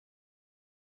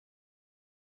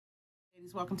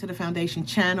Welcome to the Foundation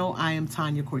channel. I am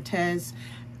Tanya Cortez.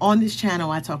 On this channel,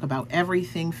 I talk about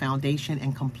everything foundation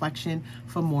and complexion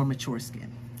for more mature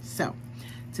skin. So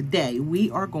today we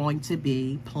are going to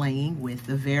be playing with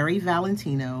the Very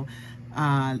Valentino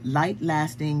Light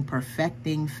Lasting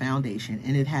Perfecting Foundation,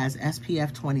 and it has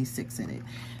SPF 26 in it.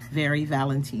 Very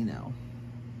Valentino.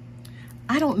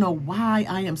 I don't know why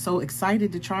I am so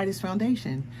excited to try this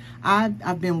foundation.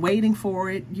 I've been waiting for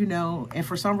it, you know, and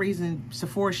for some reason,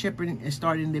 Sephora shipping is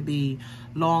starting to be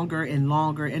longer and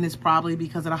longer, and it's probably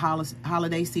because of the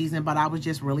holiday season, but I was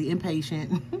just really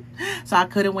impatient. So I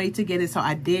couldn't wait to get it. So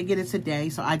I did get it today.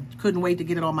 So I couldn't wait to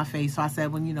get it on my face. So I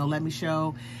said, well, you know, let me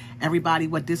show everybody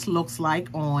what this looks like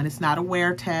on. It's not a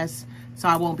wear test, so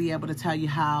I won't be able to tell you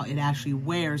how it actually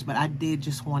wears, but I did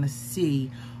just want to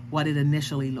see what it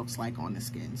initially looks like on the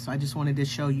skin. So I just wanted to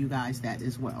show you guys that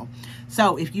as well.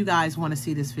 So if you guys want to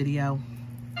see this video,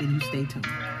 then you stay tuned.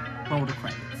 Roll the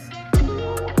credits.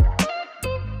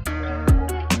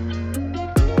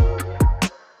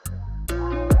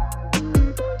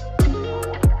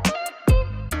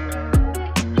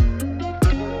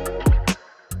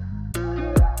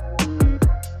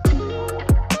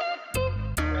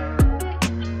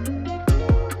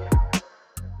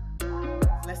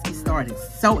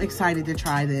 So excited to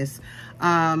try this.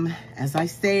 As I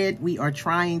said, we are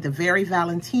trying the Very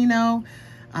Valentino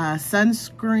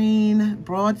Sunscreen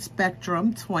Broad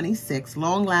Spectrum 26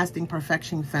 Long Lasting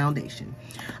Perfection Foundation.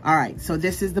 All right, so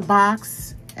this is the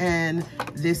box, and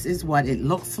this is what it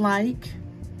looks like.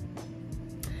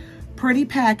 Pretty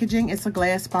packaging. It's a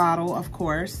glass bottle, of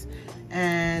course,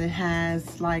 and it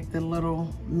has like the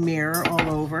little mirror all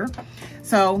over.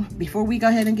 So before we go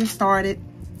ahead and get started,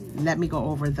 let me go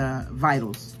over the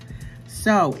vitals.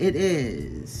 So it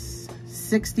is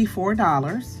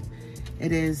 $64.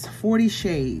 It is 40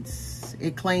 shades.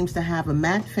 It claims to have a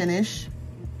matte finish,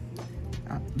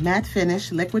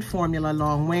 liquid formula,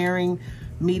 long wearing,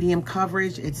 medium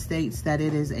coverage. It states that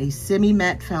it is a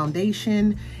semi-matte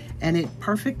foundation, and it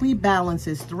perfectly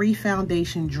balances 3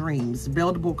 foundation dreams: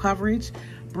 buildable coverage,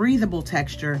 breathable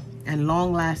texture, and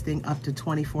long lasting up to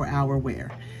 24-hour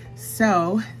wear.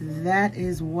 So that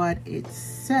is what it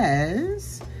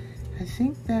says. I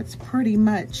think that's pretty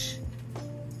much,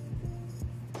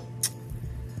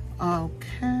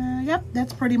 okay, yep,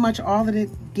 that's pretty much all that it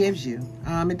gives you.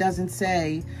 It doesn't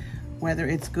say whether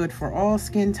it's good for all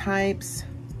skin types.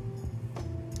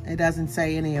 It doesn't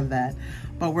say any of that,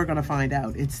 but we're gonna find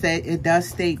out. It does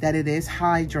state that it is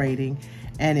hydrating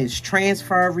and it's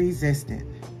transfer resistant.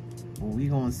 Well, we're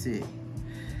gonna see.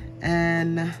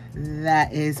 And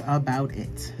that is about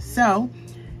it. So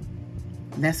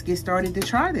let's get started to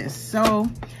try this. So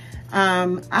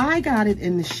I got it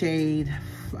in the shade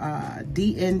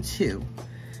DN2.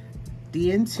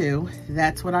 DN2,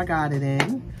 that's what I got it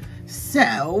in.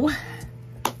 So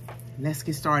let's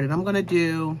get started. I'm gonna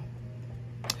do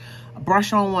a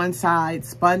brush on one side,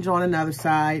 sponge on another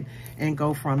side, and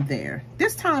go from there.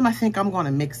 This time I think I'm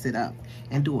gonna mix it up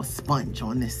and do a sponge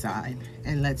on this side,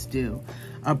 and let's do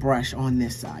a brush on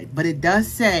this side. But it does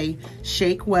say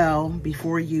shake well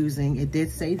before using. It did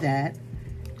say that.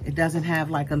 It doesn't have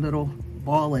like a little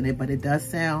ball in it, but it does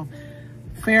sound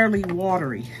fairly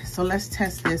watery. So let's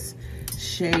test this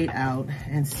shade out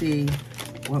and see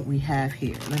what we have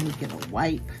here. Let me get a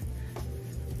wipe.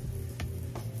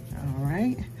 All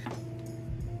right.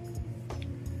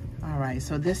 All right,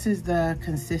 so this is the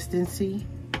consistency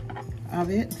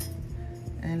of it.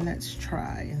 And let's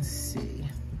try and see.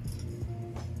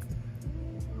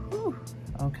 Whew.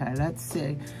 Okay, let's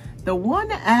see. The one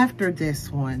after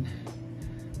this one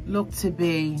looked to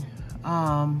be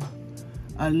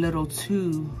a little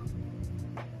too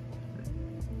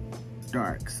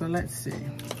dark. So let's see.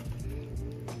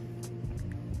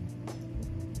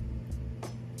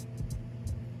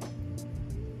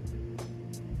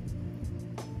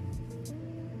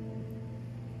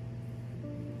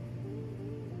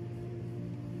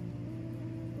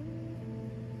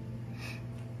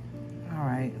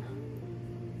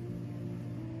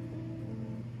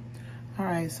 All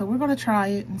right, so we're gonna try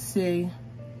it and see.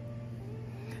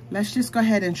 Let's just go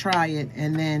ahead and try it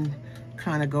and then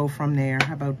kind of go from there.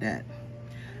 How about that?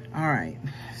 All right,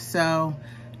 so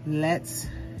let's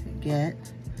get,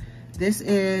 this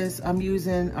is, I'm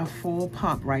using a full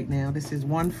pump right now. This is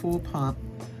one full pump.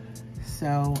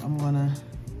 So I'm gonna,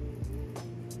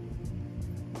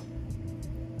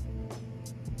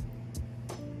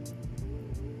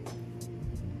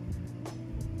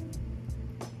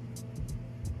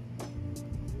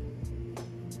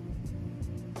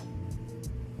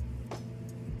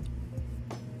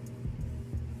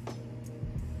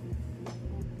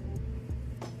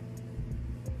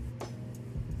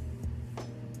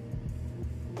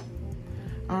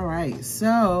 All right,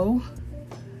 so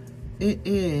it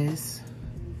is,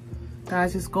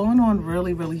 guys, it's going on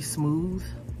really, really smooth.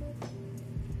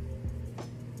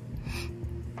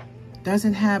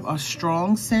 Doesn't have a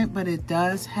strong scent, but it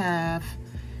does have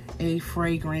a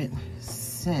fragrant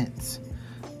scent.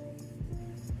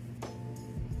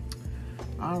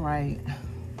 All right.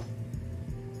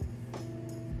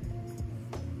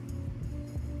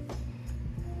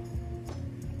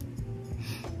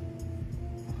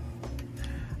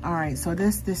 All right, so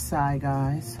this side,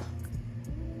 guys.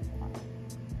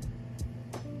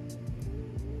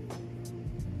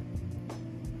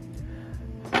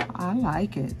 I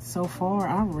like it so far.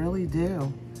 I really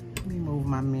do. Let me move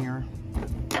my mirror.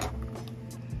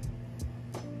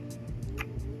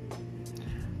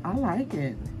 I like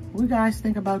it. What do you guys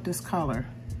think about this color?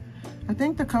 I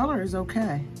think the color is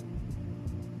okay.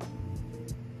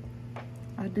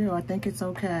 I do. I think it's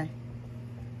okay.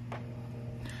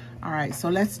 All right, so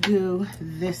let's do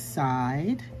this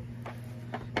side.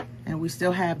 And we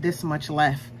still have this much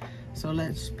left. So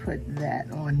let's put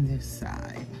that on this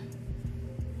side.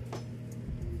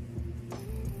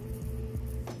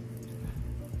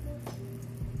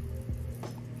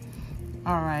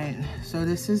 All right, so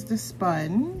this is the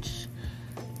sponge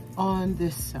on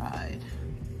this side.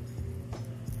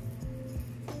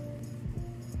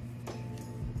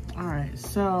 All right,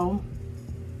 so,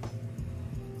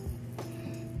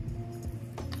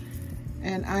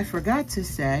 and I forgot to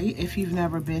say, if you've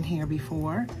never been here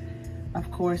before,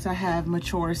 of course, I have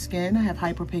mature skin, I have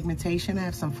hyperpigmentation, I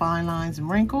have some fine lines and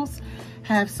wrinkles,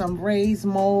 have some raised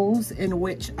moles in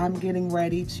which I'm getting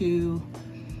ready to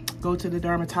go to the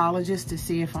dermatologist to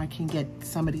see if I can get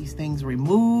some of these things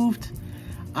removed,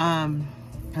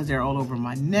 because they're all over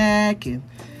my neck. And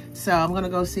so I'm gonna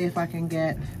go see if I can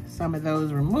get some of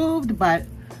those removed, but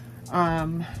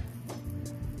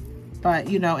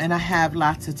you know, and I have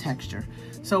lots of texture.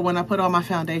 So when I put on my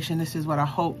foundation, this is what I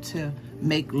hope to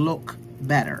make look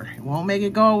better. It won't make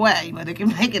it go away, but it can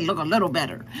make it look a little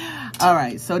better. All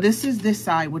right, so this is this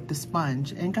side with the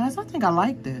sponge. And guys, I think I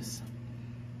like this.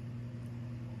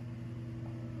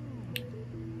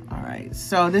 All right,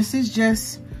 so this is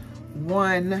just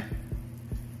one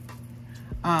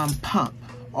pump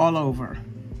all over.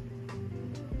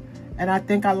 And I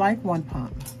think I like one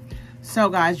pump. So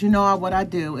guys, you know what I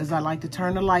do is I like to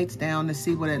turn the lights down to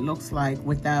see what it looks like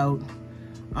without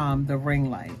the ring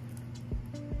light.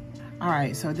 All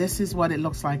right, so this is what it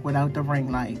looks like without the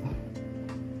ring light.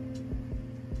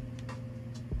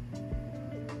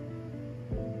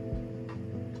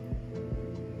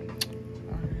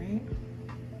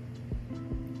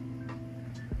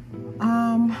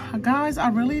 Guys, I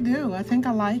really do. I think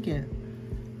I like it.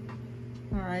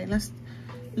 All right,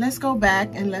 let's go back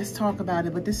and let's talk about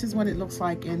it. But this is what it looks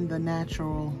like in the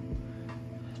natural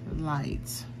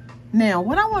lights. Now,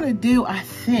 what I want to do, I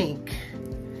think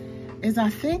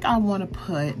I want to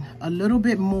put a little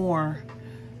bit more,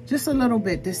 just a little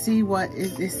bit, to see what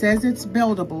it says. It's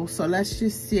buildable, so let's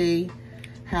just see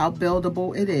how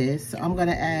buildable it is. So I'm going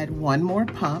to add one more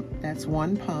pump. That's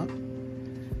one pump.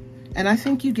 And I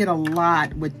think you get a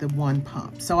lot with the one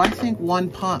pump. So I think one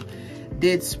pump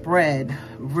did spread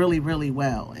really, really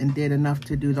well and did enough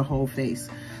to do the whole face.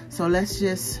 So let's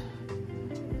just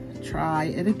try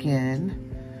it again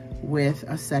with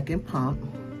a second pump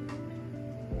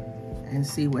and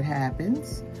see what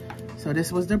happens. So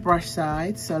this was the brush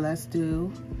side. So let's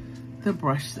do the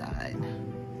brush side.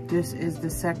 This is the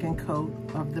second coat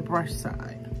of the brush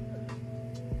side.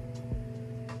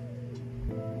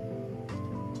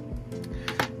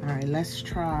 All right, let's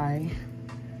try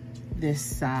this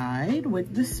side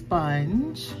with the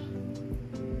sponge.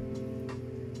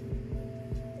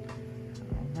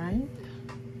 All right.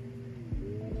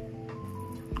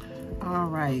 All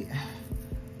right.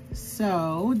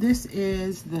 So this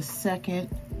is the second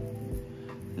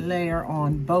layer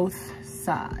on both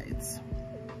sides.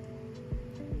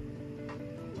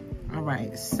 All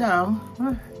right, so,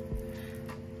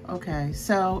 okay,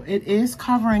 so it is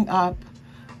covering up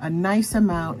a nice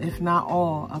amount, if not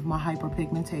all, of my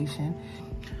hyperpigmentation.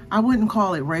 I wouldn't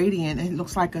call it radiant. It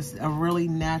looks like a really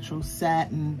natural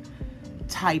satin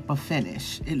type of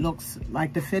finish. It looks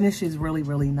like the finish is really,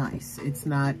 really nice. It's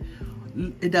not,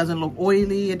 it doesn't look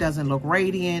oily. It doesn't look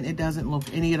radiant. It doesn't look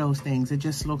any of those things. It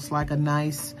just looks like a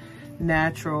nice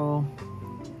natural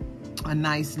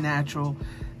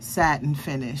satin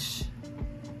finish.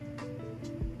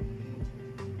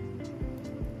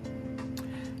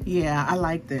 Yeah, I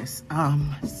like this.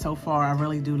 So far, I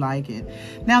really do like it.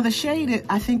 Now the shade,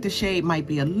 I think the shade might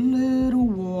be a little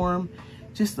warm,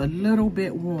 just a little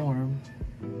bit warm.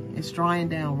 It's drying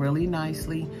down really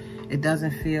nicely. It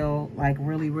doesn't feel like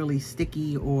really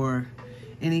sticky or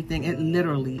anything. It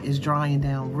literally is drying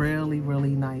down really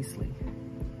nicely.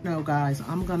 No, guys,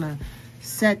 I'm gonna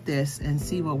set this and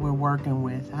see what we're working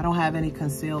with. I don't have any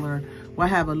concealer. Well, I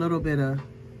have a little bit of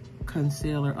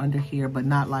concealer under here, but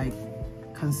not like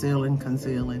concealing,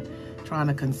 trying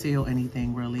to conceal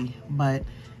anything really. But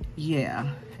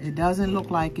yeah, it doesn't look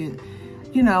like it.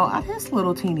 You know, this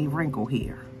little teeny wrinkle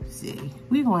here. See,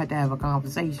 we're gonna have to have a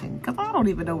conversation because I don't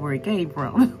even know where it came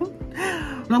from.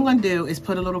 What I'm gonna do is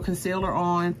put a little concealer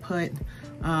on, put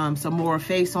some more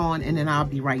face on, and then I'll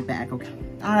be right back, okay?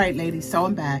 All right, ladies, so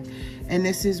I'm back, and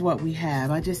this is what we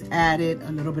have. I just added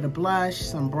a little bit of blush,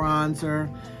 some bronzer,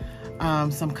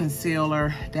 some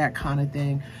concealer, that kind of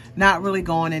thing. Not really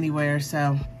going anywhere,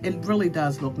 so it really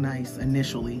does look nice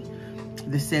initially.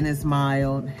 The scent is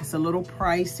mild. It's a little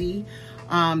pricey.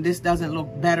 This doesn't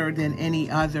look better than any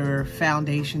other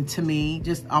foundation to me.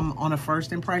 Just on a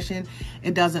first impression,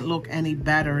 it doesn't look any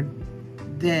better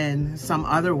than some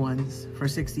other ones for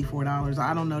 $64.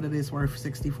 I don't know that it's worth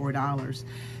 $64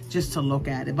 just to look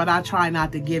at it. But I try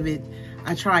not to give it,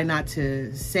 I try not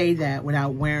to say that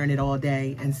without wearing it all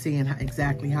day and seeing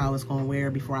exactly how it's going to wear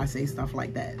before I say stuff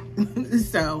like that.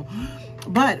 So,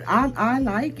 but I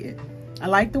like it. I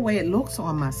like the way it looks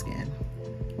on my skin.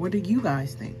 What do you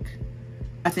guys think?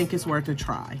 I think it's worth a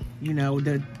try. You know,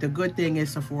 the good thing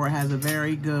is Sephora has a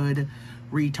very good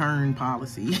return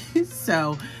policy.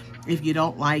 So if you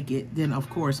don't like it, then of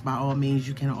course, by all means,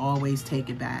 you can always take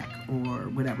it back or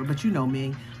whatever. But you know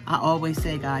me, I always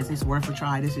say, guys, it's worth a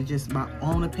try. This is just my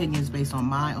own opinions based on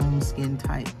my own skin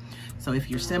type. So if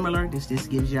you're similar, this just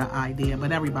gives you an idea,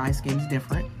 but everybody's skin's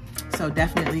different. So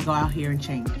definitely go out here and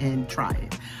change and try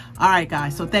it. All right,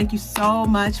 guys, so thank you so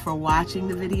much for watching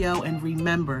the video. And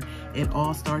remember, it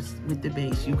all starts with the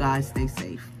base. You guys stay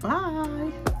safe.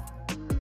 Bye.